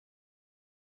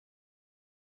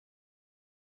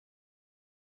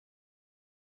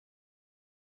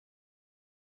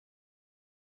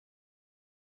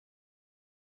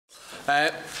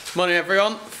Morning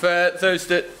everyone. For those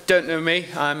that don't know me,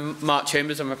 I'm Mark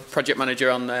Chambers. I'm a project manager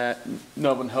on the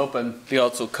Northern Hub and the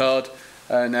Ordsall Chord,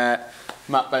 and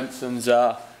Matt Benson's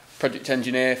our project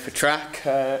engineer for track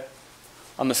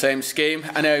on the same scheme.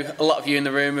 I know a lot of you in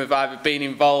the room have either been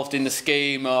involved in the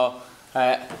scheme or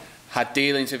had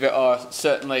dealings with it, or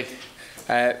certainly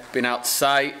been out to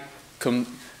site, come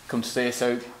to see us.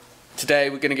 So today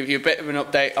we're going to give you a bit of an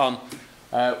update on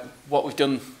what we've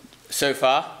done so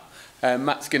far.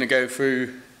 Matt's going to go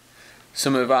through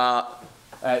some of our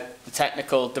the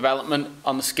technical development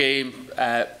on the scheme,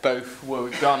 both where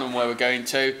we've gone and where we're going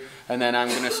to, and then I'm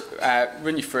going to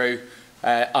run you through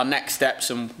our next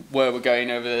steps and where we're going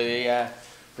over the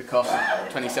course of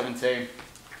 2017.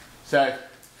 So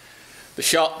the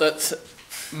shot that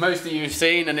most of you have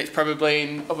seen, and it's probably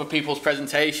in other people's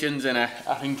presentations, and I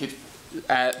think it's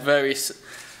various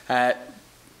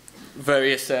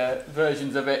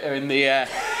versions of it are in the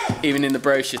even in the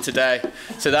brochure today.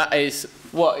 So that is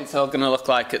what it's all going to look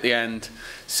like at the end.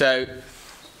 So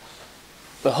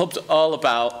the hub's all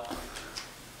about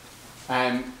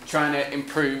trying to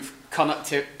improve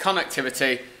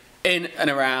connectivity in and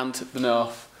around the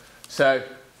north. So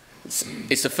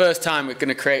it's the first time we're going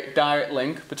to create a direct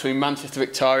link between Manchester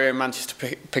Victoria and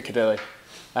Manchester Piccadilly.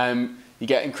 You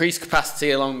get increased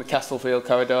capacity along the Castlefield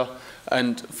corridor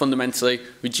and fundamentally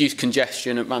reduce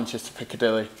congestion at Manchester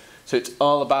Piccadilly. So it's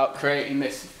all about creating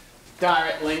this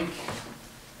direct link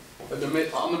on the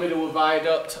Middlewall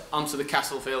Viaduct onto the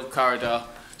Castlefield corridor,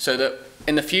 so that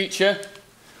in the future,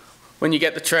 when you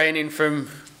get the train in from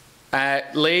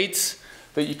Leeds,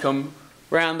 that you come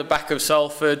round the back of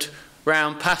Salford,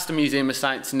 round past the Museum of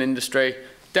Science and Industry,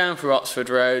 down through Oxford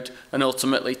Road, and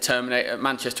ultimately terminate at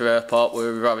Manchester Airport,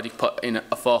 where we've already put in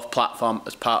a fourth platform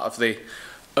as part of the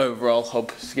overall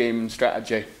hub scheme and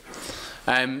strategy.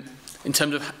 In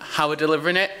terms of how we're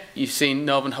delivering it, you've seen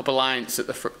Northern Hub Alliance at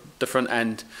the front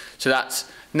end. So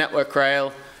that's Network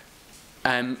Rail,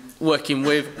 working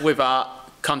with our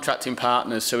contracting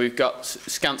partners. So we've got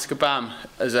Skanska BAM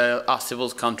as our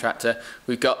civils contractor.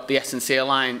 We've got the S&C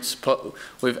Alliance put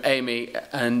with Amy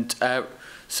and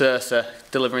Sursa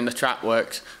delivering the track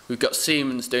works. We've got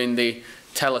Siemens doing the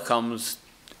telecoms,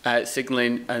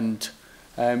 signalling and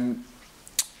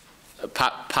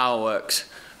power works.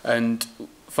 And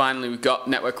finally, we've got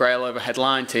Network Rail overhead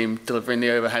line team delivering the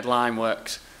overhead line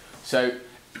works. So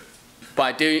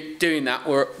by doing that,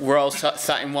 we're all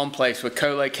sat in one place. We're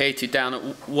co-located down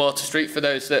at Water Street. For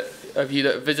those of you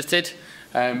that have visited,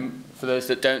 for those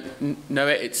that don't know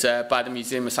it, it's by the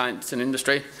Museum of Science and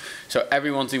Industry. So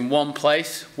everyone's in one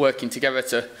place, working together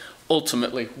to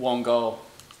ultimately one goal.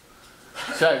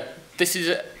 So this is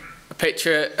a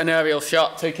picture, an aerial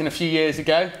shot taken a few years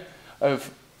ago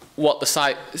of what the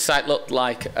site looked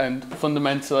like, and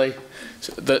fundamentally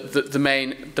the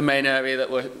main area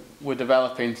that we're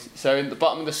developing. So in the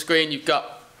bottom of the screen, you've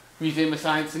got Museum of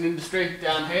Science and Industry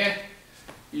down here.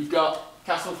 You've got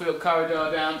Castlefield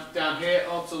Corridor down here,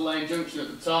 Ordsall Lane Junction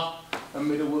at the top, and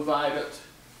Middlewall Viaduct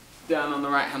down on the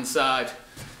right-hand side.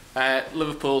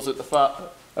 Liverpool's at the far,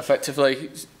 effectively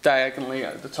diagonally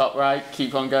at the top right.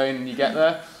 Keep on going and you get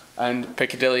there. And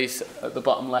Piccadilly's at the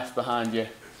bottom left behind you.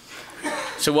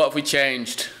 So what have we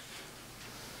changed?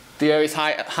 The areas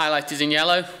highlighted in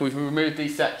yellow, we've removed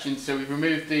these sections. So we've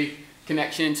removed the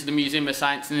connection into the Museum of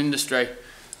Science and Industry.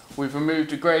 We've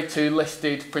removed a Grade 2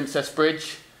 listed Princess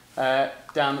Bridge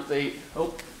down at the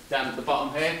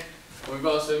bottom here. We've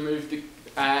also moved the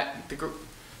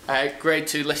Grade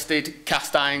 2 listed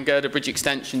cast iron girder bridge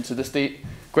extension to the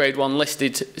Grade 1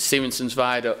 listed Stevenson's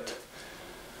Viaduct.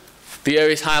 The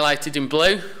areas highlighted in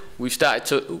blue, we've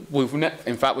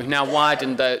now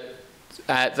widened that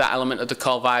element of the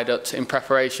Chord Viaduct in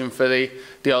preparation for the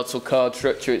Ordsall Chord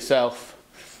structure itself.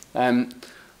 And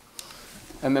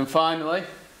then finally,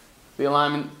 the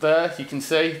alignment there, you can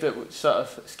see that we've sort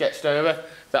of sketched over.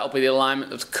 That'll be the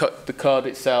alignment of the chord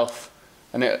itself.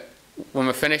 And when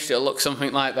we're finished, it'll look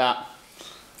something like that.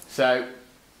 So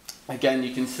again,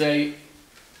 you can see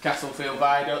Castlefield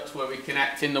Viaduct, where we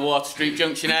connect in the Water Street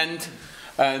Junction end,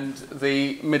 and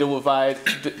the Middlewall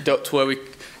Viaduct, where we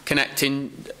connect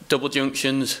in double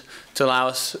junctions to allow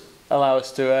us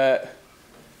to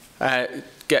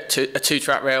get to a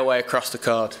two-track railway across the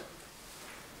chord.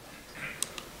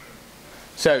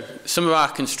 So some of our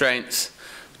constraints,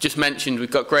 just mentioned,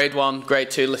 we've got Grade 1,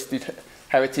 Grade 2 listed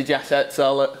heritage assets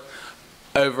all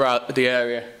over the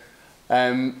area.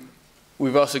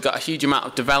 We've also got a huge amount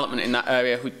of development in that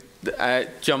area.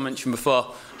 John mentioned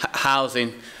before,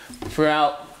 housing.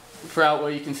 Throughout throughout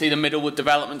where you can see the Middlewood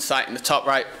development site in the top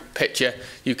right picture,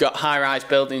 you've got high-rise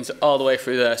buildings all the way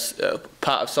through there,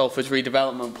 part of Salford's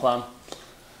redevelopment plan.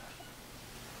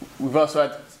 We've also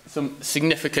had some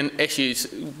significant issues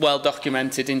well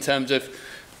documented in terms of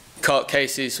court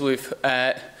cases with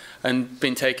and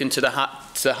been taken to the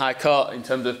High Court in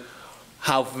terms of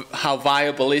how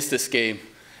viable is the scheme.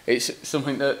 It's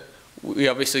something that we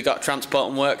obviously got Transport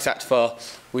and Works Act for.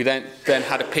 We then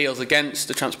had appeals against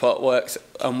the Transport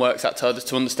and Works Act Order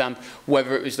to understand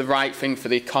whether it was the right thing for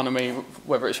the economy,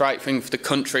 whether it's the right thing for the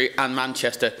country and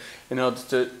Manchester in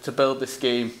order to build the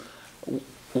scheme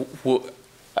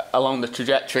along the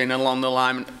trajectory and along the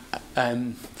line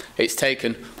it's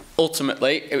taken.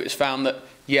 Ultimately, it was found that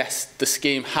yes, the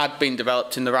scheme had been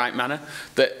developed in the right manner,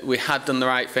 that we had done the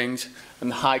right things,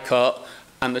 and the High Court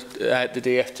and the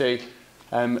DfT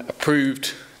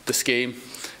approved the scheme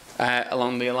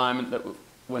along the alignment that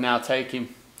we're now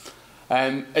taking.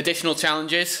 Additional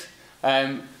challenges,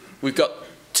 we've got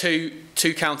two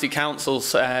county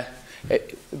councils that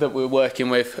we're working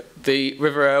with. The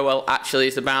River Orwell actually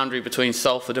is the boundary between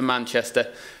Salford and Manchester.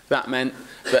 That meant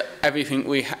that everything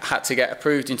we had to get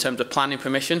approved in terms of planning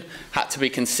permission had to be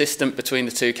consistent between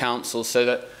the two councils, so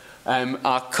that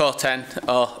our Core 10,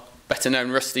 or better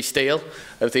known rusty steel,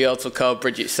 of the Ordsall Chord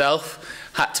Bridge itself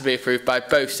had to be approved by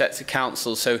both sets of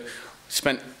councils. So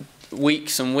spent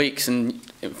weeks and weeks, and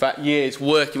in fact years,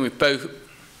 working with both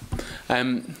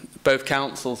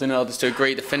councils in order to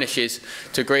agree the finishes,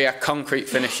 to agree our concrete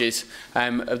finishes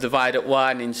of the viaduct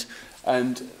widenings,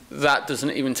 and that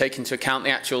doesn't even take into account the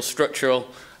actual structural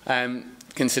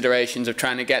considerations of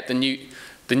trying to get the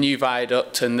new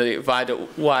viaduct and the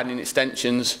viaduct widening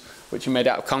extensions, which are made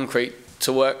out of concrete,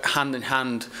 to work hand in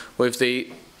hand with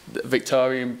the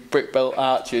Victorian brick-built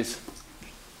arches.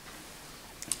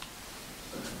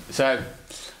 So,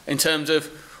 in terms of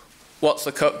what's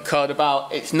the code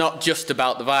about, it's not just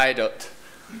about the viaduct.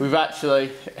 We've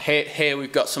actually, here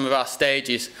we've got some of our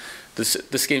stages.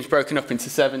 The scheme's broken up into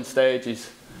 7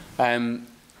 stages and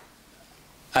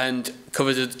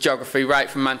covers the geography right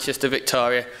from Manchester,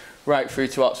 Victoria, right through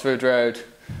to Oxford Road.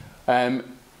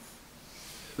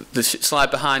 The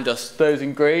slide behind us, those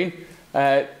in green,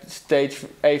 stage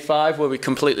A5, where we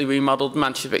completely remodelled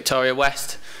Manchester Victoria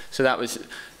West. So that was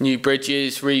new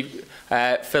bridges,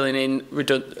 filling in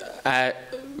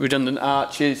redundant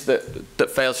arches that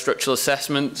failed structural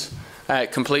assessments,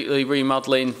 completely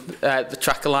remodelling the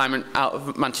track alignment out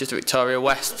of Manchester Victoria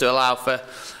West to allow for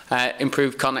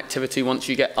improved connectivity once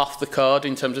you get off the chord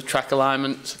in terms of track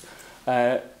alignment,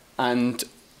 and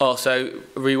also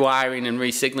rewiring and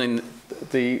re-signalling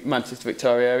the Manchester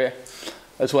Victoria area,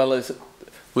 as well as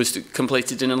was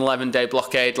completed in an 11-day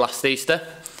blockade last Easter.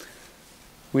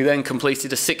 We then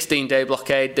completed a 16-day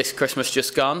blockade this Christmas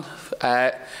just gone,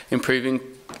 improving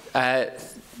the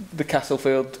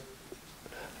Castlefield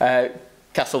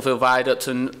Viaduct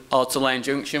and Ordsall Lane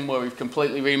Junction, where we've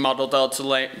completely remodelled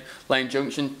Ordsall Lane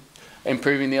Junction,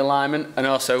 improving the alignment, and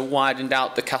also widened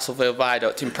out the Castlefield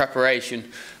Viaduct in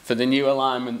preparation for the new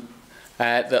alignment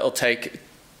that will take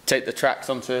the tracks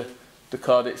onto the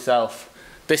chord itself.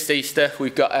 This Easter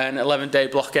we've got an 11-day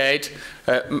blockade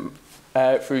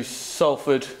through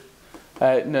Salford,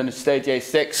 known as stage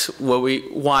A6, where we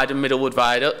widen Middlewood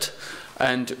Viaduct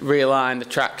and realign the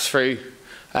tracks through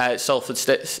Salford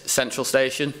Central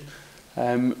Station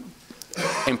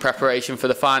in preparation for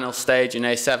the final stage in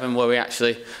A7, where we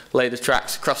actually lay the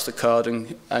tracks across the chord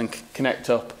and connect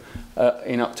up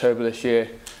in October this year.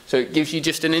 So it gives you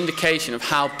just an indication of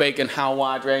how big and how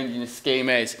wide-ranging the scheme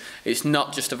is. It's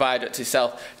not just the viaduct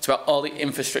itself, it's about all the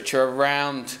infrastructure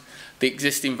around the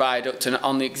existing viaduct and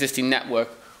on the existing network,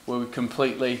 where we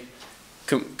completely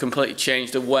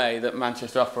changed the way that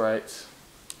Manchester operates.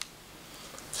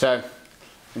 So,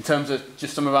 in terms of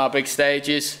just some of our big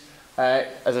stages,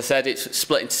 as I said, it's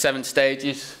split into 7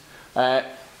 stages.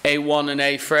 A1 and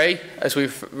A3, as we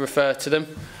refer to them,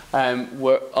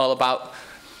 were all about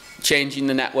changing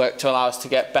the network to allow us to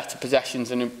get better possessions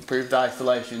and improved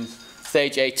isolations.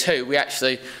 Stage A2, we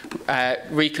actually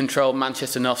recontrolled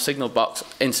Manchester North Signal Box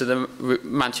into the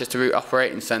Manchester Route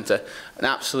Operating Centre, an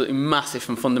absolutely massive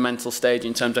and fundamental stage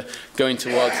in terms of going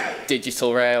towards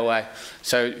digital railway.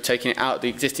 So taking it out of the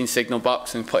existing signal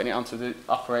box and putting it onto the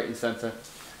operating centre.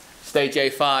 Stage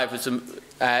A5 was an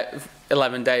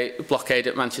 11-day blockade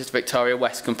at Manchester Victoria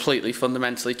West, completely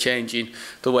fundamentally changing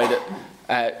the way that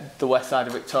the west side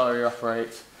of Victoria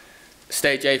operates.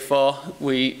 Stage A4,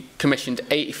 we commissioned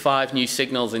 85 new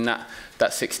signals in that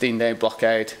 16-day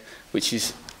blockade, which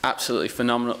is absolutely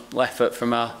phenomenal effort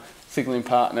from our signalling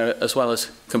partner, as well as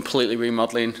completely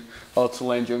remodelling Ordsall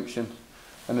Lane Junction.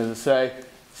 And as I say,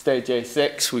 stage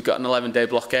A6, we've got an 11-day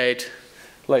blockade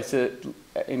later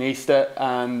in Easter,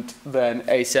 and then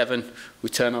A7, we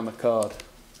turn on the Chord.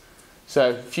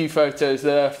 So a few photos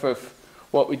there for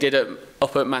what we did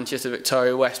up at Manchester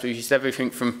Victoria West. We used everything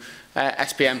from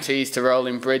SPMTs to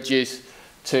rolling bridges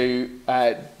to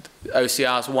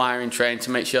OCR's wiring train to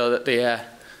make sure that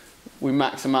we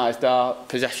maximised our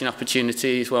possession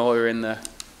opportunities while we were in there.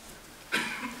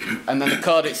 And then the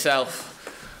Chord itself,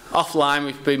 offline,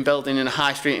 we've been building in a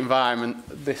high street environment.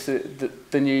 This is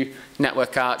the new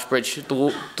network arch bridge. It's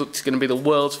going to be the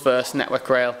world's first network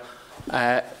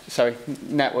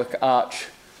arch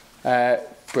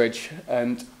bridge,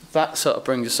 and that sort of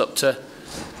brings us up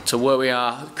to where we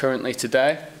are currently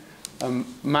today.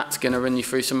 Matt's going to run you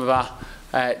through some of our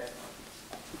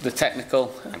the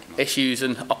technical issues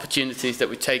and opportunities that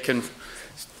we've taken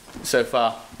so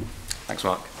far. Thanks,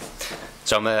 Mark.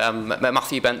 So I'm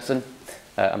Matthew Benson.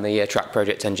 I'm the track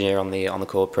project engineer on the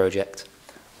Chord project.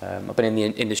 I've been in the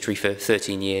industry for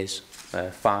 13 years,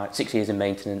 6 years in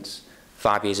maintenance,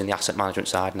 5 years in the asset management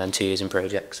side, and then 2 years in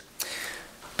projects.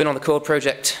 Been on the Chord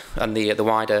project and the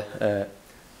wider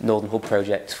Northern Hub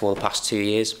project for the past 2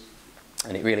 years,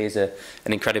 and it really is an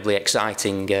incredibly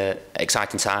exciting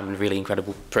time and really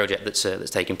incredible project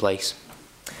that's taking place.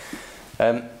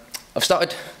 I've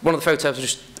started, one of the photos I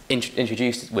just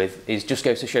introduced with is just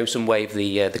goes to show some way of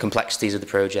the complexities of the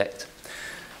project.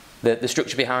 The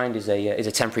structure behind is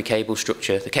a temporary cable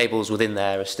structure. The cables within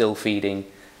there are still feeding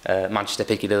Manchester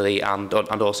Piccadilly and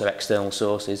also external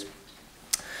sources.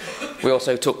 We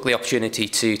also took the opportunity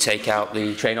to take out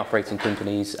the train operating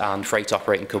companies and freight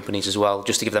operating companies as well,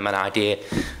 just to give them an idea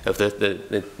of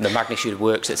the magnitude of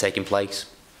works that are taking place.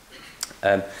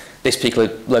 This particular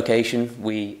location,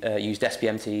 we used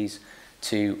SPMTs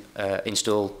to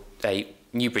install a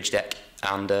new bridge deck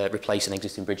and replace an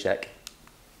existing bridge deck.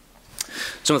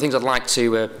 Some of the things I'd like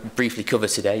to briefly cover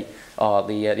today are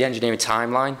the engineering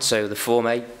timeline, so the Form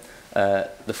A,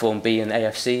 the Form B and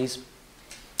AFCs.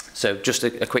 So just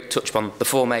a quick touch upon the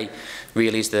Form A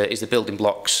really is the building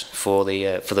blocks for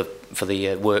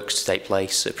the works to take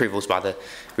place, approvals by the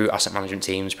route asset management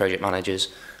teams, project managers,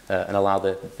 and allow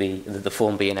the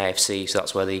Form B and AFC. So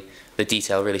that's where the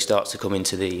detail really starts to come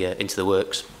into the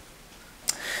works.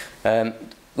 I'd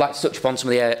like to touch upon some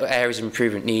of the areas of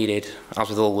improvement needed. As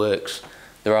with all works,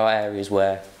 there are areas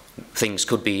where things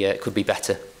could be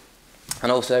better,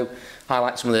 and also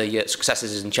highlight some of the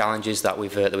successes and challenges that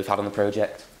we've had on the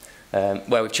project,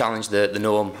 where we've challenged the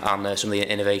norm and some of the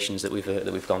innovations that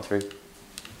we've gone through.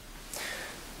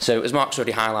 So, as Mark's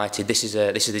already highlighted, this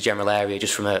is the general area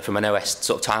just from an OS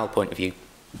sort of tile point of view.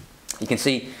 You can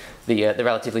see the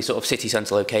relatively sort of city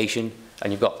centre location,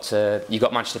 and you've got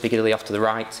Manchester Piccadilly off to the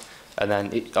right, and then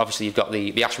obviously you've got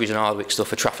the Ashby's and Ardwick stuff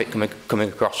for traffic coming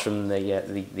across from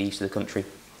the east of the country.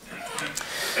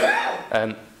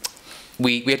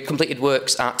 We had completed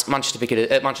works at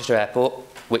Manchester Airport,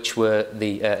 which were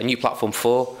a new platform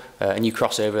 4, a new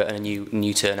crossover, and a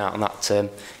new turnout, and that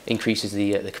increases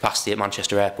the capacity at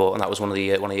Manchester Airport, and that was one of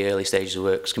the early stages of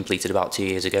works completed about 2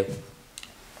 years ago.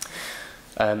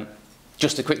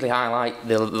 Just to quickly highlight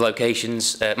the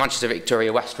locations: Manchester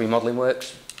Victoria West remodelling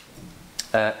works,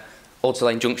 Ordsall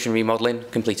Lane Junction remodelling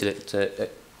completed at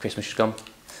Christmas just gone.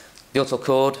 The Ordsall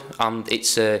Chord and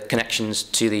its connections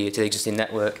to the existing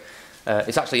network.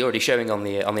 It's actually already showing on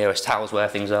the OS tiles where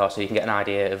things are, so you can get an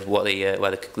idea of what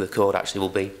where the Chord actually will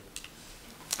be.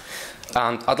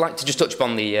 And I'd like to just touch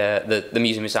upon the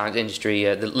Museum of Science industry,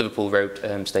 the Liverpool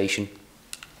Road station.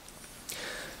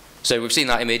 So we've seen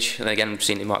that image, and again we've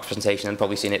seen it in Mark's presentation and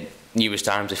probably seen it numerous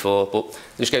times before, but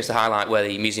it just goes to highlight where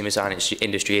the Museum of Science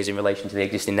industry is in relation to the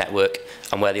existing network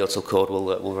and where the Ordsall Chord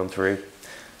will run through.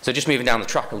 So just moving down the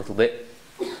track a little bit,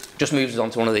 just moves us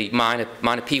on to one of the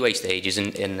minor P-way stages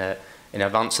in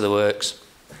advance of the works.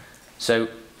 So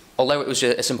although it was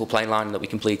a simple plain line that we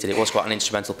completed, it was quite an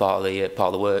instrumental part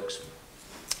of the works,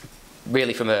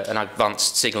 really from an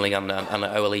advanced signalling and an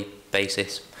OLE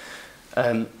basis.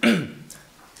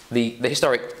 The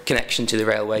historic connection to the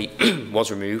railway was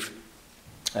removed,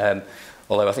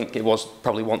 although I think it was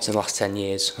probably once in the last 10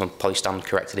 years. I'll probably stand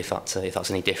corrected if that's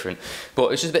any different.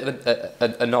 But it's just a bit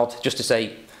of a nod just to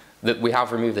say that we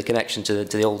have removed the connection to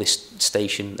the oldest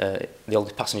station, the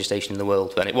oldest passenger station in the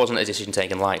world, and it wasn't a decision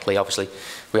taken lightly. Obviously,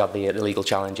 we had the legal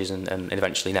challenges, and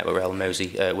eventually Network Rail and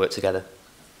Mosey worked together.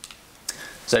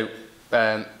 So,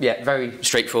 yeah, very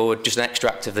straightforward. Just an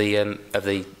extract of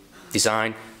the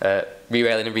design,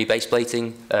 re-railing and rebase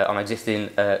plating on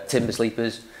existing timber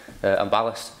sleepers and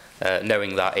ballast,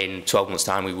 knowing that in 12 months'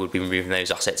 time we would be removing those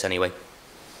assets anyway.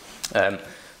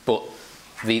 But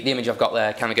the image I've got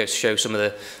there kind of goes to show some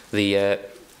of the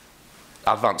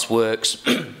advanced works.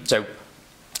 So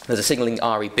there's a signalling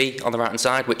REB on the right-hand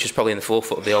side, which is probably in the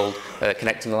forefoot of the old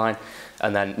connecting line,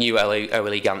 and then new OLE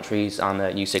gantries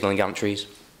and new signalling gantries.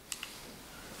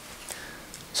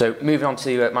 So moving on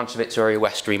to Manchester Victoria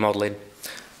West remodelling.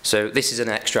 So this is an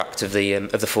extract of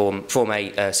the Form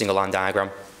A single line diagram,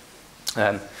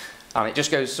 and it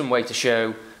just goes some way to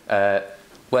show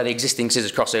where the existing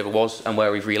scissors crossover was and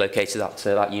where we've relocated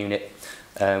that unit.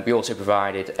 We also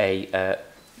provided a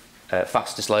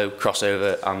fast to slow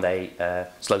crossover and a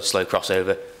slow to slow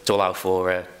crossover to allow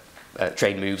for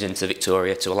train moves into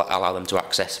Victoria to allow them to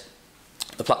access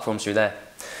the platforms through there.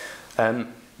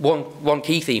 One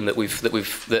key theme that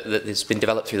has been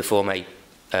developed through the Form A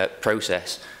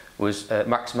process was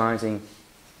maximising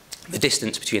the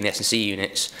distance between the S&C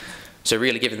units, so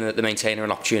really giving the maintainer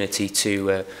an opportunity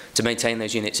to maintain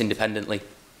those units independently.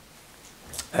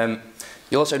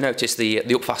 You'll also notice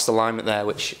the up-fast alignment there,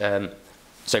 which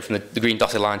so from the green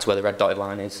dotted line to where the red dotted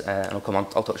line is, and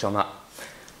I'll touch on that.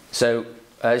 So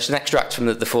just an extract from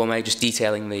the Form A, just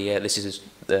detailing this is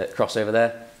the crossover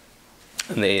there,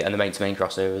 and the main-to-main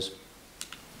crossovers.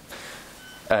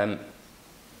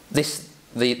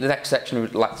 The next section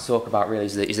we'd like to talk about really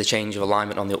is the change of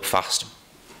alignment on the up-fast.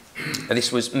 And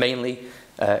this was mainly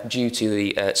due to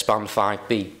the span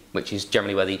 5B, which is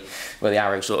generally where the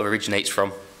arrow sort of originates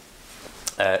from.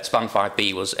 Span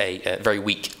 5B was a very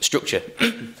weak structure,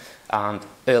 and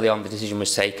early on the decision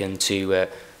was taken to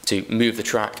move the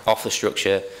track off the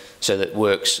structure so that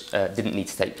works didn't need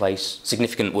to take place.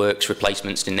 Significant works,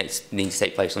 replacements didn't need to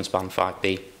take place on span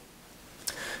 5B.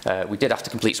 We did have to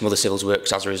complete some other civils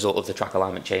works as a result of the track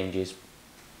alignment changes,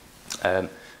 but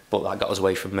that got us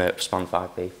away from span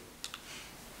 5B.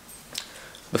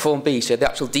 The Form B, so the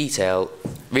actual detail,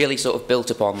 really sort of built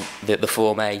upon the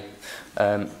Form A.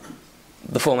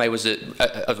 The Form A was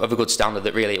of a good standard,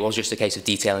 that really it was just a case of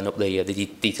detailing up the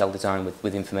detailed design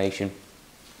with information.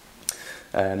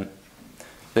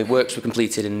 The works were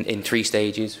completed in 3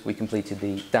 stages. We completed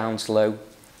the down slow,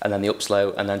 and then the up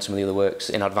slow, and then some of the other works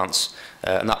in advance.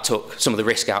 And that took some of the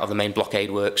risk out of the main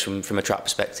blockade works from a track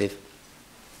perspective.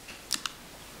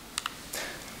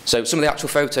 So some of the actual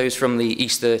photos from the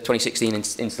Easter 2016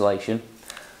 installation.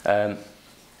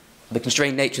 The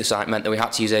constrained nature of the site meant that we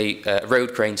had to use a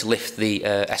road crane to lift the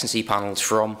S&C panels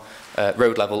from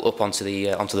road level up onto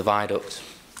the viaduct.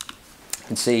 You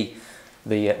can see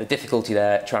the difficulty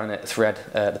there trying to thread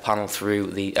the panel through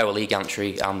the OLE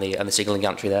gantry and the signalling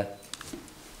gantry there.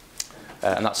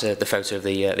 And that's the photo of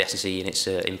the S&C units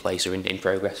in place or in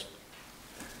progress.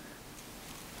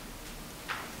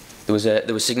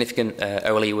 There was significant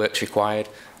OLE works required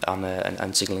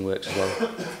and signalling works as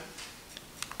well.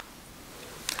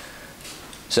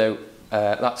 So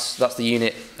that's the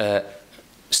unit,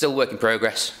 still work in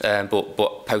progress,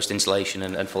 but post installation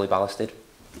and fully ballasted.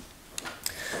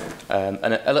 And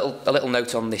a little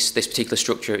note on this particular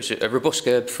structure. It's a robust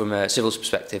curb from a civil's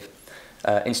perspective,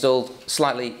 installed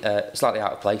slightly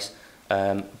out of place,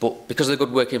 but because of the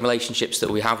good working relationships that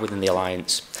we have within the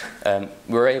Alliance,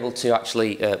 we were able to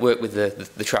actually work with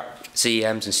the track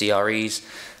CEMs and CREs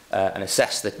and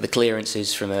assess the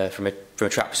clearances from a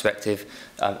track perspective,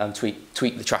 and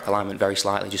tweak the track alignment very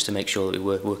slightly just to make sure that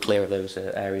we were clear of those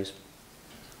areas.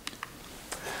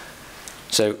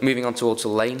 So moving on to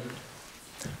Ordsall Lane.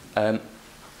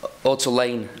 Ordsall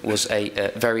Lane was quite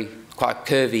a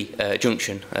curvy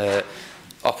junction,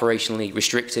 operationally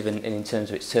restrictive in terms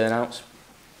of its turnouts.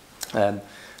 The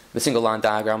single line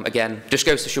diagram again just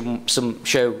goes to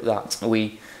show that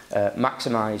we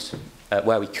maximised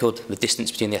where we could the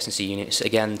distance between the S&C units,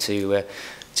 again to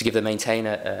give the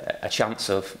maintainer a chance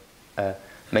of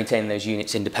maintaining those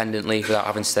units independently without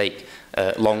having to take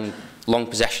long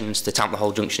possessions to tamp the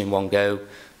whole junction in one go,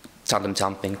 tandem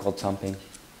tamping, quad tamping.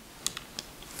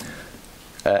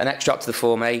 An extract of the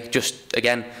Form A, just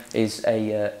again, is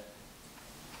a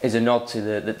nod to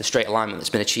the straight alignment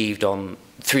that's been achieved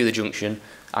through the junction,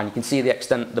 and you can see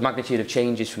the magnitude of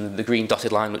changes from the green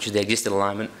dotted line, which is the existing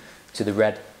alignment, to the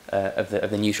red of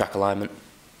the new track alignment.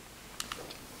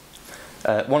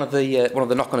 One of the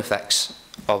knock-on effects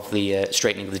of the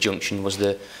straightening of the junction was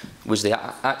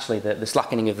actually the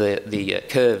slackening of the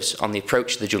curves on the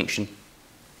approach to the junction.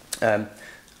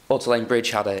 Ordsall Lane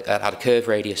Bridge had a curve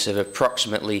radius of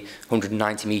approximately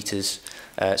 190 metres,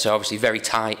 so obviously very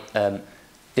tight,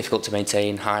 difficult to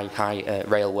maintain, high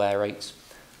rail wear rates,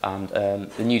 and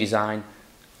the new design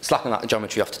slackened that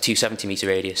geometry off to 270 metre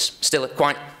radius. Still a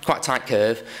quite tight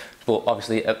curve, but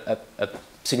obviously a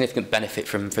significant benefit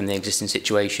from the existing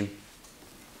situation.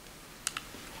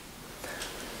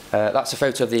 That's a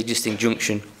photo of the existing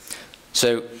junction.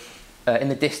 So In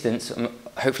the distance,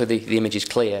 hopefully the image is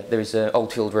clear, there is an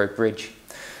Oldfield Road Bridge,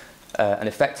 and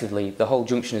effectively the whole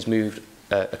junction has moved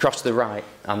across to the right,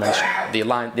 and then the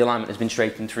alignment has been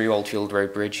straightened through Oldfield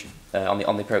Road Bridge on the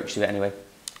approach to it anyway.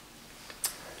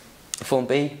 Form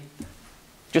B,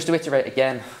 just to iterate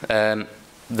again that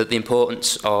the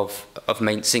importance of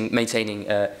maintaining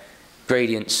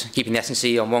gradients, keeping the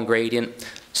S&C on one gradient,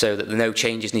 so that no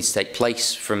changes need to take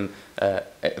place from a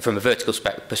vertical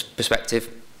perspective,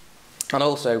 and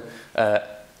also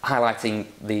highlighting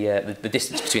the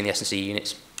distance between the S&C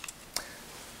units.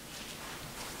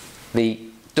 The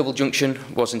double junction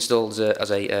was installed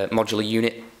as a modular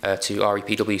unit to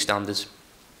REPW standards,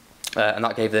 and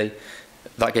that gave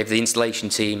the installation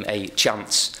team a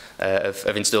chance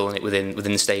of installing it within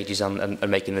the stages and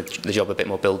making the job a bit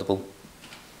more buildable.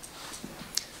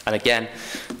 And again,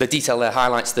 the detail there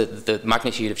highlights the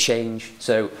magnitude of change.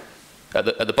 So at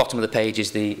the bottom of the page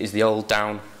is the old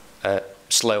down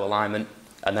slow alignment,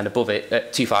 and then above it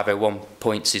at 2501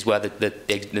 points is where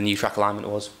the new track alignment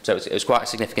was. So it was quite a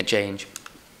significant change.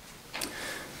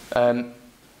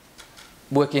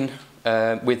 Working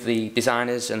with the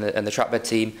designers and the trackbed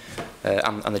team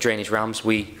and the drainage rams,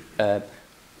 we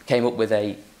came up with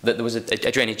that there was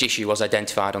a drainage issue was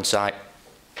identified on site.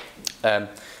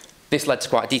 This led to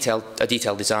quite a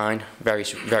detailed design,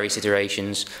 various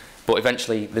iterations, but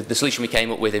eventually the solution we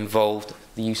came up with involved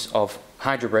the use of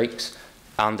hydro brakes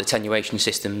and attenuation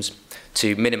systems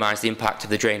to minimise the impact of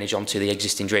the drainage onto the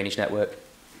existing drainage network.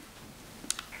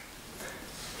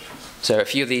 So a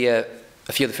few of the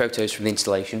photos from the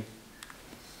installation.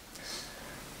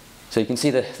 So you can see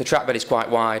the trackbed is quite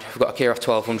wide. We've got a Kirov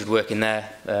 1200 working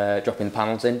there, dropping the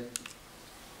panels in.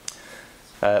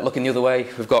 Looking the other way,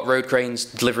 we've got road cranes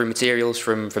delivering materials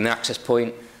from the access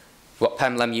point. We've got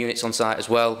PEM-LEM units on site as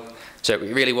well. So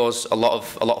it really was a lot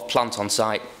of plant on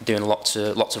site doing lots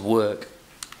of work.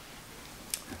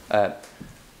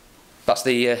 That's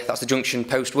the junction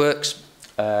post works,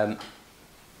 sort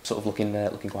of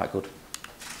looking quite good.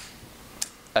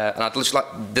 And I'd just like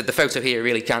the photo here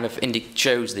really kind of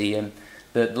shows the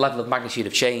level of magnitude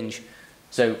of change.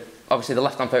 So obviously the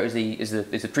left-hand photo is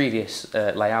the previous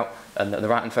layout, and the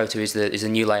right-hand photo is the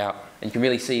new layout. And you can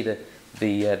really see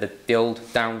the old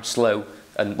down slow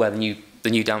and where the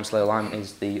new down slow alignment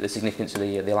is, the significance of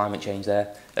the alignment change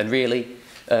there. And really,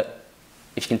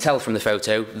 if you can tell from the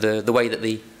photo, the way that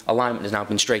the alignment has now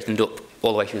been straightened up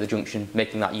all the way through the junction,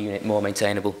 making that unit more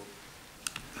maintainable.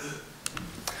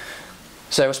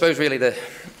 So I suppose really the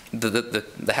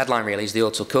headline really is the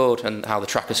Ordsall Chord and how the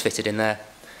track is fitted in there.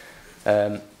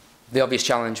 The obvious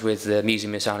challenge with the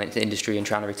museum assignment industry and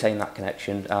trying to retain that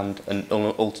connection, and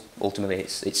ultimately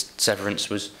its severance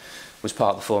was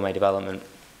part of the Form A development.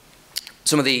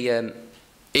 Some of the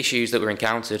issues that were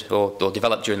encountered or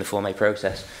developed during the Form A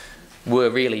process were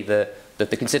really the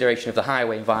consideration of the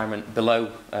highway environment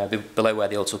below where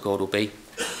the Ordsall Chord will be,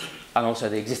 and also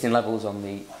the existing levels on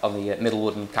the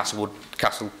Middlewood and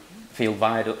Castlefield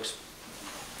viaducts,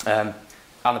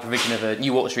 and the provision of a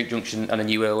new Water Street junction and a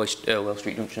new Earlwell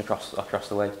Street junction across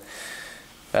the way.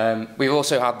 We've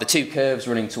also had the two curves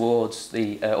running towards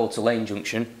the Ordsall Lane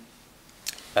junction.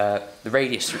 The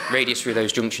radius through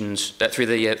those junctions, through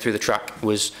the track,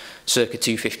 was circa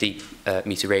 250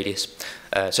 metre radius.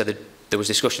 So there was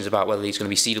discussions about whether these going to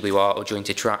be CWR or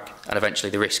jointed track, and eventually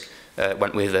the risk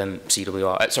went with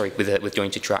CWR. With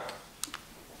jointed track.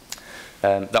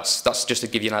 That's just to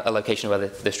give you a location of where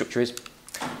the structure is.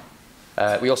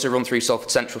 We also run through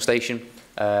Salford Central Station,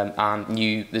 and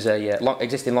there's a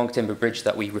existing long timber bridge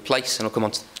that we replace, and I'll come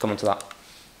on to that.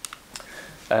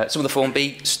 Some of the Form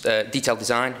B detailed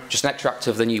design, just an extract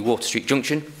of the new Water Street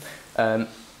junction, and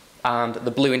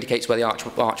the blue indicates where the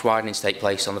arch widenings take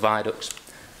place on the viaducts.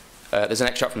 There's an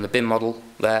extract from the BIM model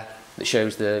there that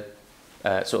shows the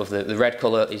red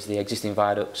colour is the existing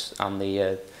viaducts, and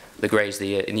the grey is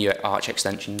the new arch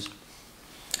extensions.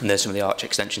 And there's some of the arch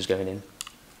extensions going in.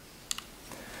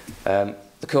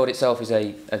 The Chord itself is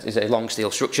a long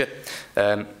steel structure,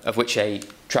 of which a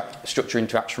track structure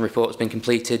interaction report has been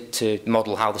completed to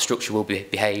model how the structure will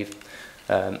behave.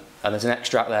 And there's an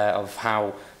extract there of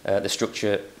how the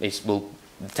structure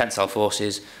tensile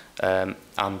forces, and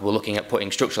we're looking at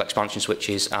putting structural expansion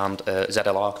switches and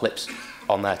ZLR clips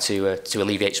on there to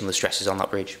alleviate some of the stresses on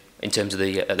that bridge in terms of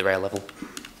at the rail level.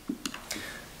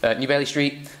 New Bailey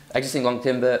Street, existing long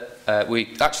timber. We're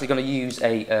actually going to use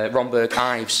a Romberg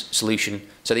Ives solution.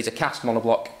 So these are cast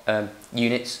monoblock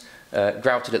units,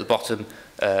 grouted at the bottom,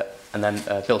 and then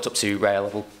built up to rail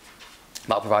level.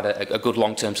 That'll provide a good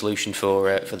long-term solution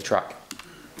for the track.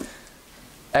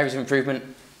 Areas of improvement,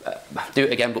 do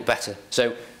it again but better.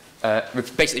 So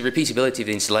basically repeatability of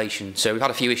the installation. So we've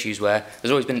had a few issues where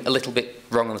there's always been a little bit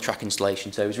wrong on the track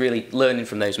installation. So it was really learning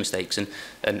from those mistakes and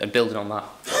building on that.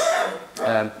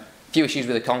 A few issues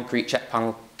with the concrete check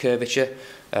panel curvature.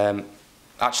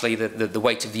 Actually, the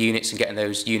weight of the units and getting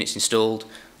those units installed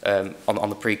on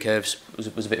the pre-curves was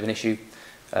a bit of an issue.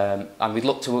 And we'd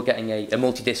looked toward getting a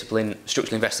multidiscipline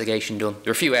structural investigation done.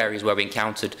 There were a few areas where we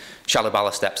encountered shallow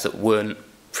ballast steps that weren't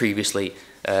previously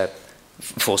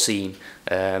foreseen.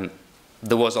 There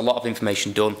was a lot of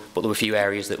information done, but there were a few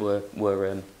areas that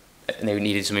they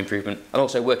needed some improvement. And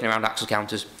also working around axle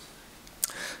counters.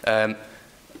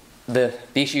 The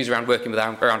issues around working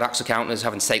around axle counters,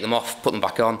 having to take them off, put them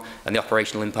back on, and the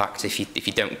operational impact if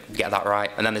you don't get that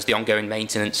right. And then there's the ongoing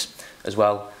maintenance as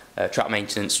well, track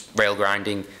maintenance, rail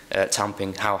grinding,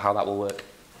 tamping, how that will work.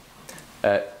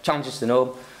 Challenges to the norm.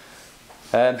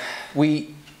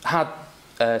 We had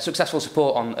successful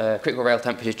support on critical rail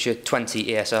temperature 20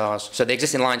 ESRs. So the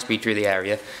existing line speed through the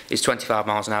area is 25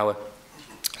 miles an hour.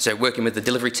 So working with the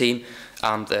delivery team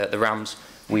and the RAMs,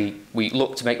 we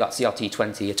look to make that CRT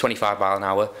 20 a 25 mile an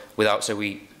hour so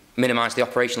we minimise the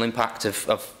operational impact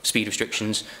of speed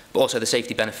restrictions, but also the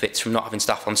safety benefits from not having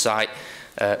staff on site,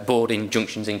 boarding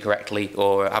junctions incorrectly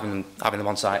or having them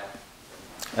on site.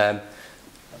 I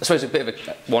suppose a bit of a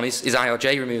one is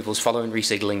IRJ removals following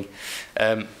resignaling.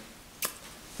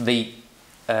 The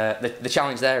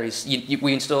challenge there is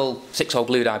we install 6-hole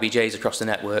glued IBJs across the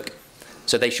network,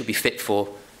 so they should be fit for,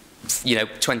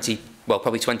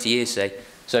 probably 20 years, say.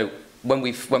 So when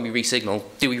we re-signal,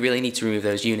 do we really need to remove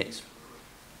those units?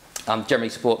 And generally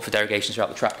support for derogations throughout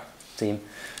the track team.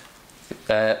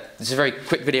 This is a very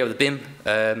quick video of the BIM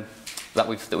that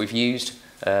we've used,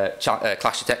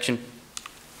 clash detection.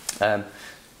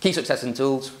 Key success and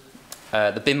tools.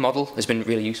 The BIM model has been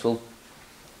really useful.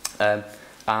 And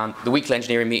the weekly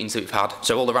engineering meetings that we've had,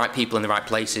 so all the right people in the right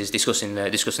places discussing the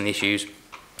issues.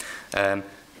 And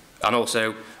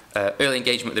also early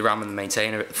engagement with the RAM and the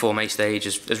maintainer at the Form A stage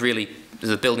is really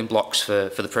the building blocks for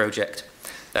the project.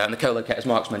 And as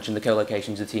Mark's mentioned, the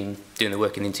co-locations of the team doing the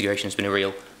work in the integration has been a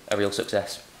real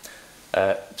success.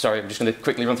 Sorry, I'm just going to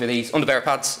quickly run through these. Underbarrow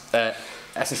pads,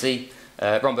 S&C,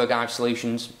 Romberg Ive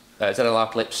solutions,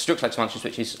 ZLR clips, structural expansion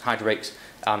switches, hydro rakes,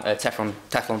 and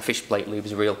Teflon fish plate lube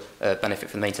is a real benefit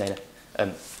for the maintainer.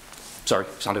 Sorry,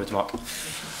 hand over to Mark.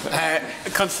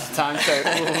 Conscious of time, so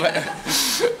we'll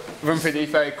run through these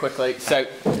very quickly. So,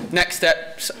 next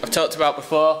steps I've talked about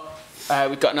before.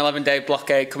 We've got an 11-day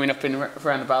blockade coming up in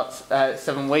around about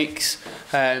 7 weeks.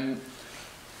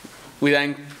 We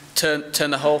then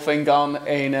turn the whole thing on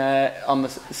on the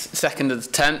 2nd of the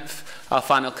 10th. Our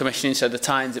final commissioning, so the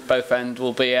tines at both ends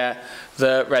will be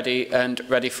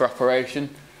ready for operation.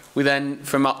 We then,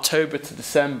 from October to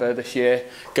December this year,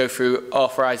 go through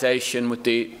authorisation with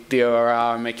the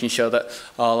ORR and making sure that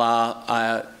all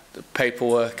our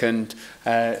paperwork and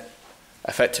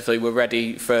effectively we're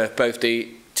ready for both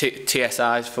the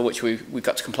TSIs, for which we've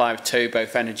got to comply with too,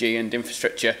 both energy and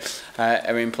infrastructure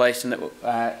are in place, and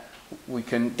that we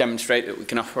can demonstrate that we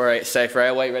can operate a safe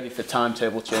railway, ready for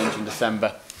timetable change in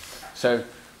December. So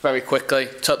very quickly,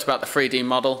 talked about the 3D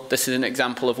model. This is an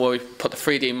example of where we put the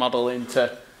 3D model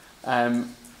into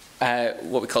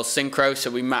what we call synchro. So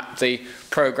we map the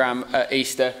programme at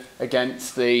Easter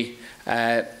against the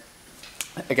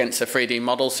 3D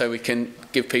model, so we can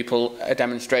give people a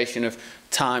demonstration of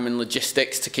time and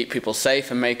logistics to keep people safe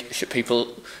and make sure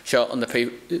people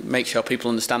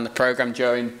understand the programme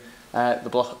during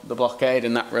the blockade,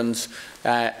 and that runs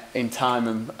in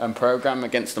time and programme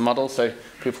against the model, so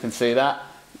people can see that.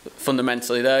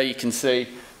 Fundamentally there you can see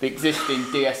the existing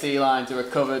DSE lines are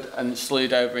recovered and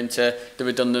slewed over into the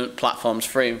redundant platforms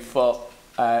 3 and 4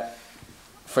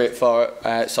 for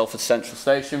Salford Central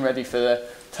Station, ready for the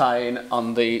tie-in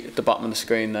on the bottom of the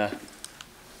screen there.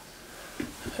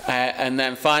 And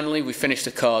then finally we finished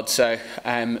the Chord. So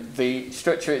the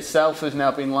structure itself has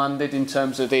now been landed in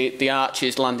terms of the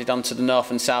arches landed onto the north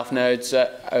and south nodes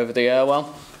over the Ordsall.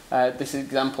 This is an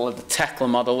example of the Tekla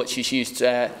model, which is used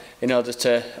in order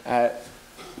to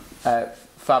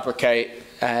fabricate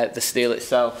the steel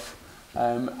itself.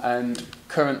 And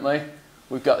currently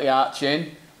we've got the arch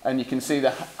in, and you can see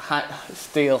the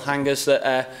steel hangers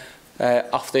that are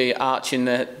off the arch in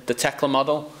the Tekla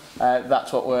model.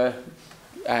 That's what we're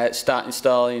start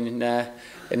installing in the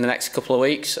next couple of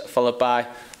weeks, followed by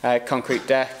concrete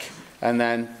deck and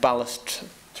then ballast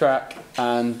track,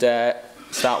 and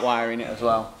start wiring it as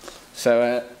well.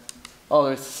 So all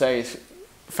there is to say is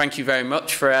thank you very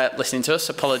much for listening to us.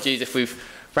 Apologies if we've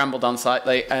rambled on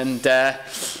slightly, and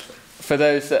for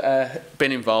those that have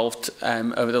been involved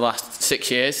over the last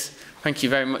 6 years, thank you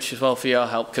very much as well for your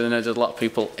help, because I know there's a lot of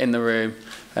people in the room,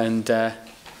 and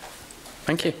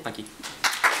thank you. Thank you.